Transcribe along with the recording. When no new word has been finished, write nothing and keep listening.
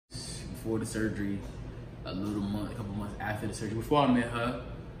before the surgery, a couple months after the surgery. Before I met her,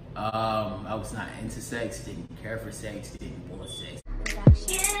 I was not into sex, didn't care for sex, didn't want sex.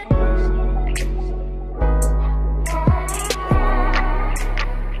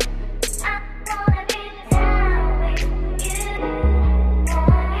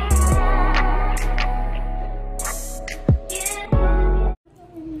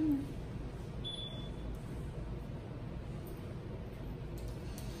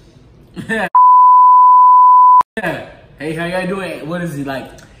 Hey, how y'all doing? What is it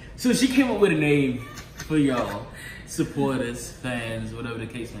like? So she came up with a name for y'all supporters, fans, whatever the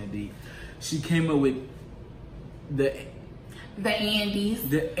case may be. She came up with the Andes.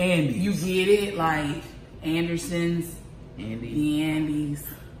 The Andes. You get it? Like Andersons. Andes. The Andes.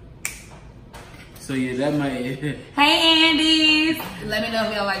 So yeah, that might. Hey Andes! Let me know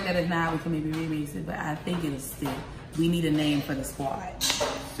if y'all like that. If not, we can maybe remix it. But I think it'll stick. We need a name for the squad.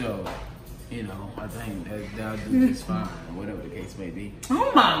 So, you know, I think that'll do just fine, whatever the case may be.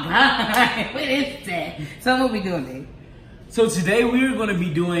 Oh my God, what is that? So what we doing today? So today we're gonna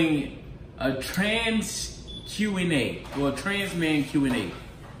be doing a trans Q&A, or a trans man Q&A.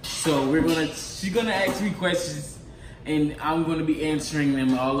 So she's gonna ask me questions and I'm gonna be answering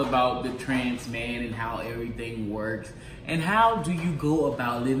them all about the trans man and how everything works and how do you go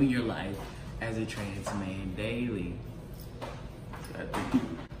about living your life as a trans man daily. So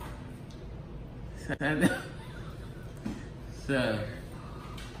I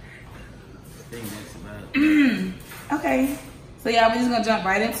think that's about it. Okay, so y'all, we're just gonna jump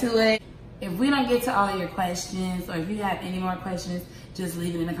right into it. If we don't get to all of your questions, or if you have any more questions, just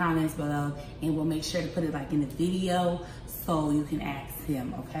leave it in the comments below and we'll make sure to put it like in the video so you can ask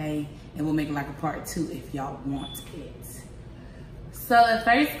him, okay? And we'll make it like a part 2 if y'all want it. So the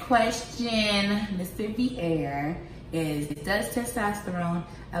first question, Mr. Jonveair, is, does testosterone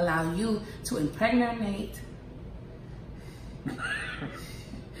allow you to impregnate?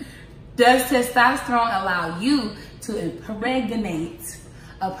 Does testosterone allow you to impregnate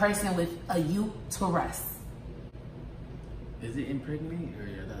a person with a uterus? Is it impregnate or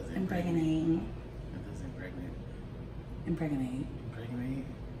does it Impregnate. It does impregnate. Impregnate. Impregnate?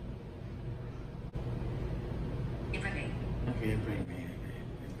 Impregnate. Okay, impregnate.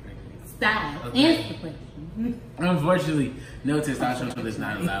 Stop. Okay. Answer the question. Unfortunately, no, testosterone does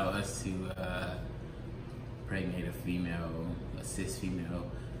not allow us to impregnate a female, a cis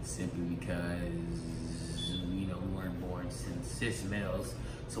female, simply because, you know, we weren't born cis males,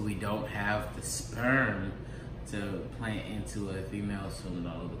 so we don't have the sperm to plant into a female. So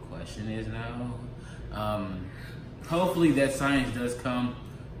no, the question is no. Hopefully that science does come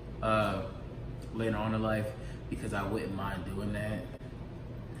later on in life, because I wouldn't mind doing that.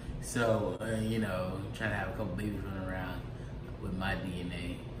 So, you know, trying to have a couple babies running around with my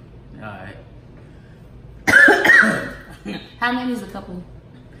DNA. Alright. How many is a couple?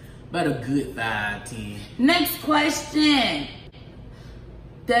 About a good 5, 10. Next question.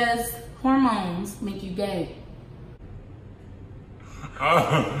 Does hormones make you gay?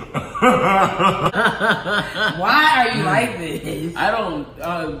 Why are you like this? I don't,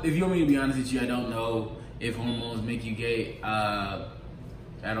 if you want me to be honest with you, I don't know if hormones make you gay.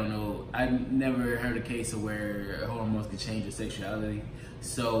 I don't know. I never heard a case of where hormones can change your sexuality.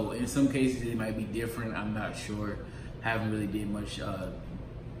 So in some cases it might be different. I'm not sure. Haven't really did much,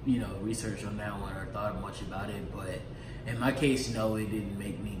 you know, research on that one or thought much about it. But in my case, no, it didn't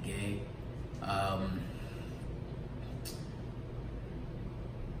make me gay. I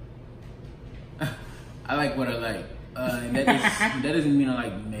like what I like. And that doesn't mean I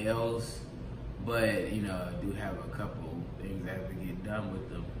like males, but you know, I do have a couple things I have to get done with them.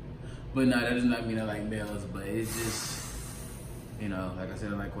 But no, that does not mean I like males, but it's just, you know, like I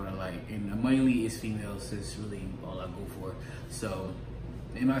said, I like what I like. And mainly it's females, so it's really all I go for. So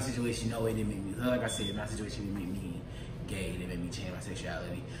in my situation, no, it didn't make me, like I said, in my situation, it made me gay, it made me change my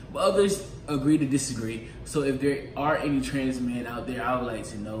sexuality. But others agree to disagree. So if there are any trans men out there, I would like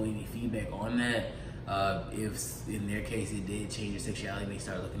to know any feedback on that. If in their case it did change their sexuality, they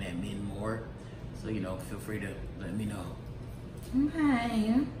start looking at men more. So, you know, feel free to let me know.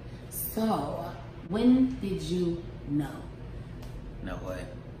 Okay. So, when did you know? Know what?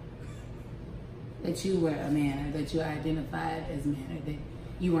 That you were a man, or that you identified as man, or that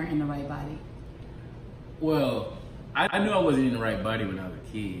you weren't in the right body? Well, I knew I wasn't in the right body when I was a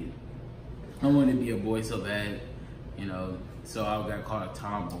kid. I wanted to be a boy so bad, you know, so I got called a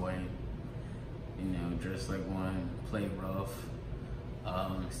tomboy. You know, dressed like one, play rough.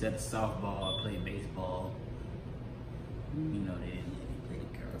 Instead of softball, I played baseball. You know, they didn't play the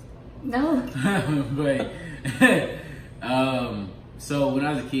girls' ball. No. But, So when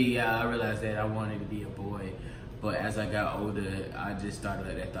I was a kid, yeah, I realized that I wanted to be a boy. But as I got older, I just started to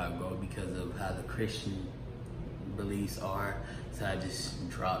let that thought go because of how the Christian beliefs are. So I just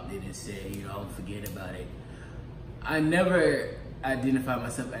dropped it and said, you know, forget about it. I never identified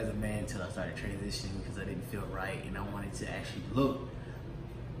myself as a man until I started transitioning because I didn't feel right and I wanted to actually look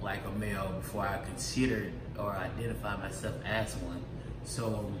like a male before I considered or identified myself as one.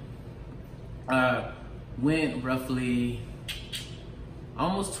 So went roughly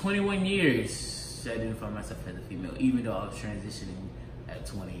almost 21 years to identify myself as a female, even though I was transitioning at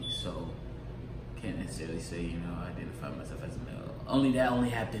 20. So can't necessarily say, you know, I identified myself as a male. That only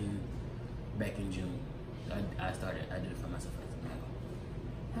happened back in June. I started identifying myself as a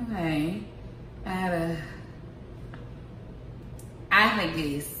male. Okay. I have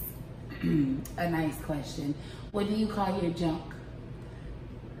a nice question. What do you call your junk?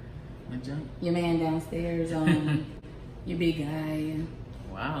 My junk? Your man downstairs, your big guy.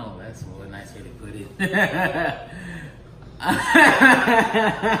 Wow, that's a nice way to put it.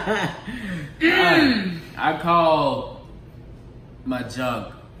 I call my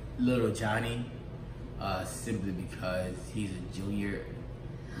junk Little Johnny, simply because he's a junior.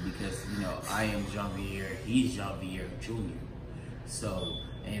 Because, you know, I am Jonveair, he's Jonveair Jr. So,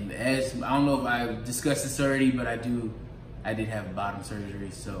 and as, I don't know if I discussed this already, but I did have bottom surgery.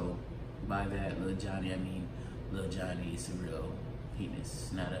 So by that, Little Johnny, I mean Little Johnny is a real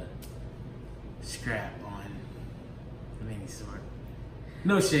penis, not a scrap on of any sort.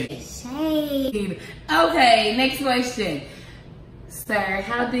 No shade. Shade. Okay, next question. Sir,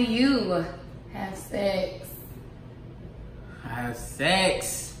 how do you have sex? I have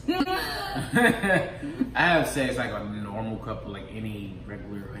sex. I have sex like a normal couple, like any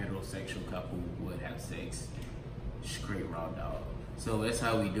regular heterosexual couple would have sex. Straight raw dog. So that's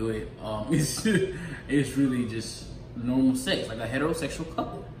how we do it. It's really just normal sex, like a heterosexual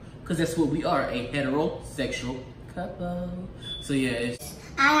couple, because that's what we are, a heterosexual couple. So yeah,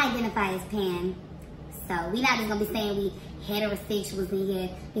 I identify as pan, so we not just gonna be saying we heterosexuals in here,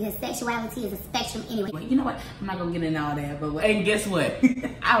 because sexuality is a spectrum anyway. You know what? I'm not gonna get into all that, but and guess what?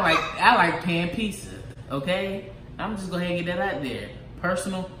 I like pan pizza. Okay, I'm just gonna get that out there.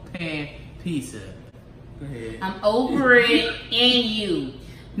 Personal pan pizza. Go ahead. I'm over it and you.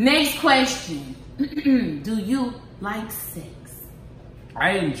 Next question. Do you like sex?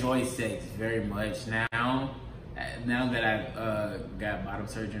 I enjoy sex very much now. Now that I've got bottom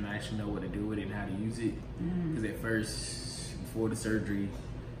surgery and I actually know what to do with it and how to use it. Because at first, before the surgery,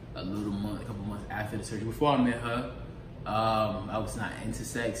 a couple months after the surgery, before I met her, I was not into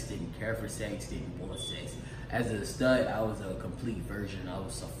sex, didn't care for sex, didn't want sex. As a stud, I was a complete virgin. I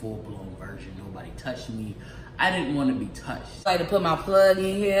was a full-blown virgin. Nobody touched me. I didn't want to be touched. I like to put my plug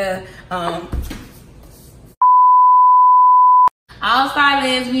in here. All-star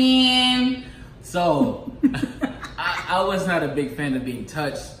lesbian. So, I was not a big fan of being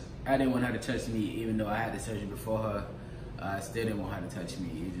touched. I didn't want her to touch me, even though I had the surgery before her. I still didn't want her to touch me.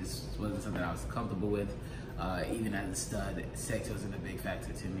 It just wasn't something I was comfortable with. Even as a stud, sex wasn't a big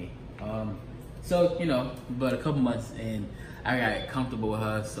factor to me. So, you know, but a couple months in, I got comfortable with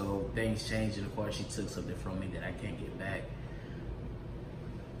her, so things changed, and of course she took something from me that I can't get back.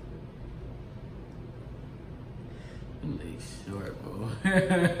 I'm like short, bro.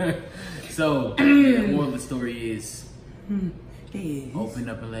 So, the moral of the story is, open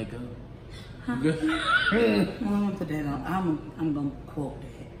up and let go. Huh? I'm gonna put that on. I'm gonna quote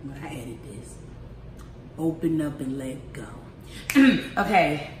that when I edit this. Open up and let go.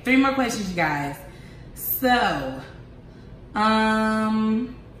 Okay, 3 more questions, you guys. So,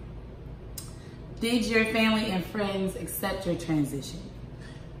 did your family and friends accept your transition?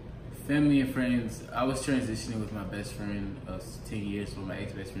 Family and friends, I was transitioning with my best friend of 10 years, for my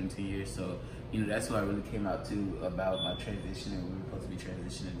ex-best friend 10 years. So, you know, that's who I really came out to about my transition, and we were supposed to be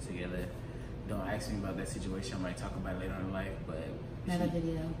transitioning together. Don't ask me about that situation. I might talk about it later on in life, but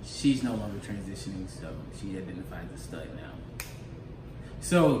she's no longer transitioning, so she identifies as stud now.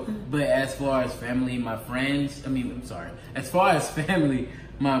 So, but as far as family, my friends, as far as family,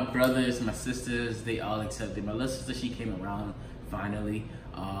 my brothers, my sisters, they all accepted. My little sister, she came around finally.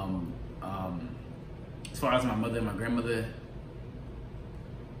 As far as my mother and my grandmother,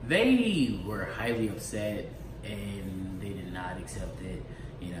 they were highly upset and they did not accept it.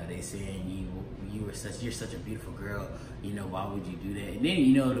 You know, they saying you're such a beautiful girl. You know, why would you do that? And then,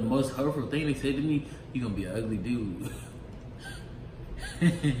 you know, the most hurtful thing they said to me, you're gonna be an ugly dude.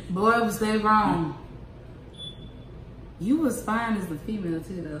 Boy, was they wrong. You was fine as a female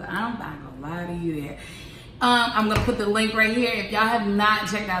too, though. I'm not gonna lie to you there. I'm gonna put the link right here. If y'all have not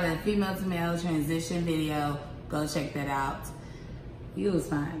checked out that female to male transition video, go check that out. You was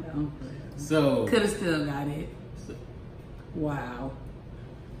fine though. So could have still got it. Wow.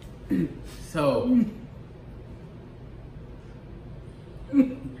 So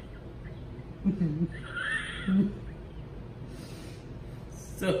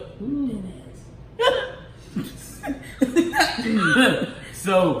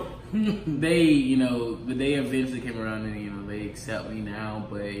so they, you know, the day eventually came around and, you know, they accept me now,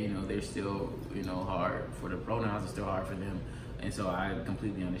 but, you know, they're still, you know, hard for the pronouns are still hard for them. And so I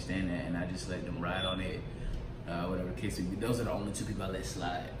completely understand that, and I just let them ride on it, whatever the case may be. Those are the only two people I let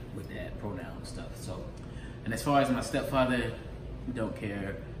slide with that pronoun stuff. So, and as far as my stepfather, don't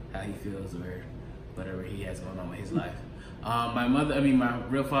care how he feels or whatever he has going on with his life. My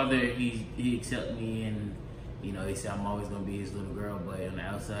real father, he accepted me, and, you know, he said I'm always gonna be his little girl, but on the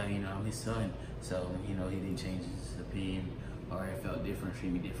outside, you know, I'm his son. So, you know, he didn't change his opinion or it felt different,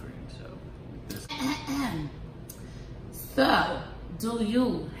 treat me different. So, so, do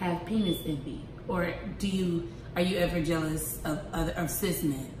you have penis envy, or are you ever jealous of cis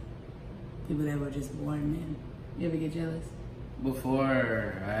men, people that were just born men? You ever get jealous? Before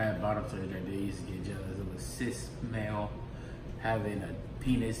I had bottom surgery, I used to get jealous of a cis male having a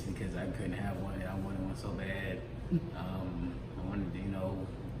penis because I couldn't have one and I wanted one so bad. I wanted to, you know,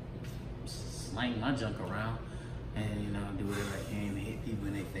 slang my junk around and, you know, do whatever I can to hit people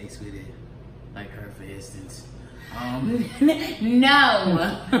in their face with it. Like her, for instance. No.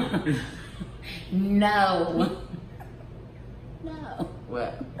 No. No.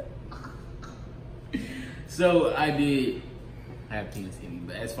 What? So I did have penis envy,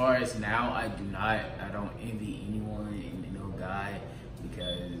 but as far as now, I do not. I don't envy anyone and no guy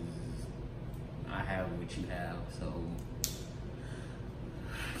because I have what you have. So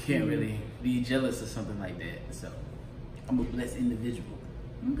can't really be jealous of something like that. So I'm a blessed individual.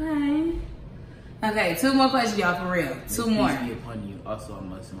 Okay. Okay, 2 more questions, y'all, for real. 2 more. Peace be upon you. Also, I'm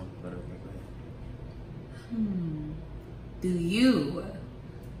Muslim, but okay, go ahead. Do you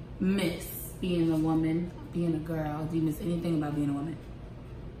miss being a woman, being a girl? Do you miss anything about being a woman?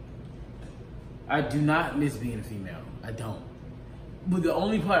 I do not miss being a female. I don't. But the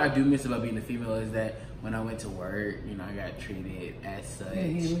only part I do miss about being a female is that when I went to work, you know, I got treated as such,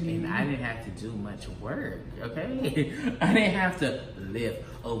 and I didn't have to do much work, okay? I didn't have to lift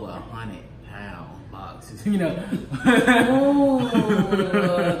over 100-pound boxes, you know?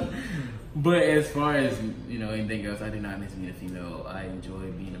 But as far as, you know, anything else, I do not miss being a female. I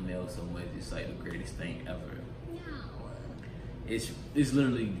enjoy being a male so much. It's like the greatest thing ever. It's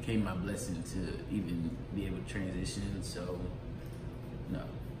literally became my blessing to even be able to transition, so no.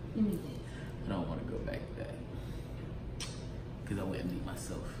 I don't want to go back to that because I wouldn't meet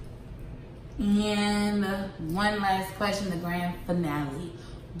myself. And one last question, the grand finale.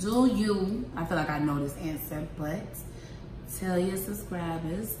 Do you, I feel like I know this answer, but tell your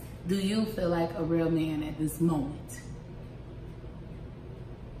subscribers, do you feel like a real man at this moment?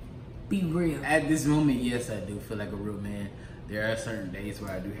 Be real. At this moment, yes, I do feel like a real man. There are certain days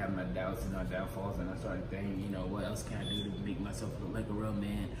where I do have my doubts and my downfalls, and I start thinking, you know, what else can I do to make myself look like a real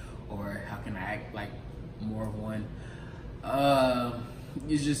man, or how can I act like more of one?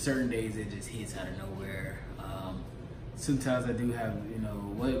 It's just certain days it just hits out of nowhere. Sometimes I do have, you know,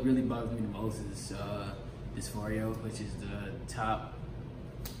 what really bothers me the most is dysphoria, which is the top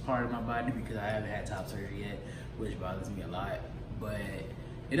part of my body, because I haven't had top surgery yet, which bothers me a lot. But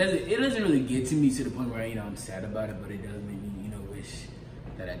it doesn't really get to me to the point where, you know, I'm sad about it, but it does make me, you know, wish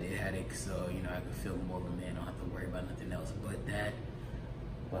that I did have it, so, you know, I could feel more of a man. I don't have to worry about nothing else but that.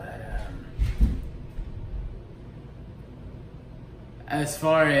 But as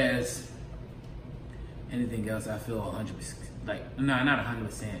far as anything else, I feel 100%, like, no, not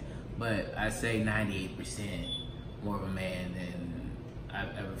 100%, but I say 98% more of a man than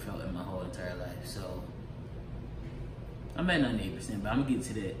I've ever felt in my whole entire life. So I'm at 98%, but I'm gonna get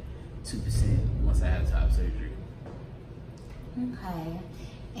to that 2% once I have top surgery. Okay,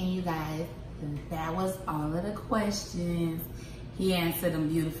 and you guys, that was all of the questions. He answered them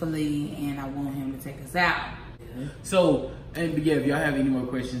beautifully, and I want him to take us out. So, and yeah, if y'all have any more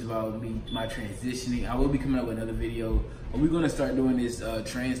questions about me, my transitioning, I will be coming up with another video. We're gonna start doing this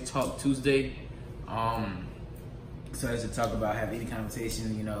Trans Talk Tuesday. So as to talk about, have any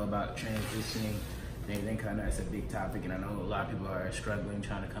conversation, you know, about transitioning. Then kind of, it's a big topic, and I know a lot of people are struggling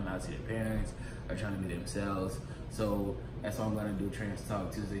trying to come out to their parents or trying to be themselves. So that's why I'm gonna do Trans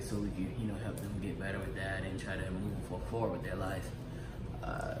Talk Tuesday, so we can, you know, help them get better with that and try to move forward with their life.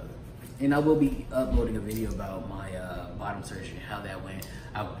 And I will be uploading a video about my bottom surgery, how that went.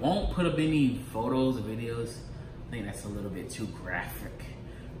 I won't put up any photos or videos. I think that's a little bit too graphic.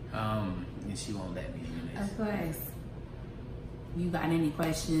 And she won't let me anyways. Of course. You got any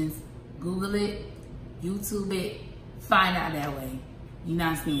questions, Google it, YouTube it, find out that way. You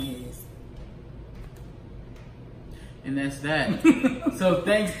not seeing his. And that's that. So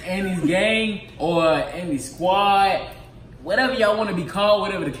thanks Annie's gang or Annie's squad, whatever y'all want to be called,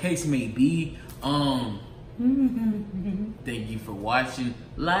 whatever the case may be. Thank you for watching.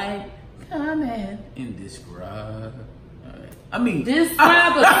 Like, comment, and subscribe. Alright. I mean,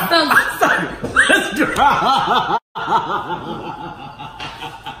 subscribe.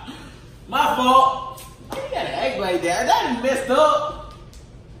 My fault. You gotta act like that. That is messed up.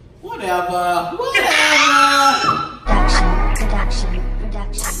 Whatever.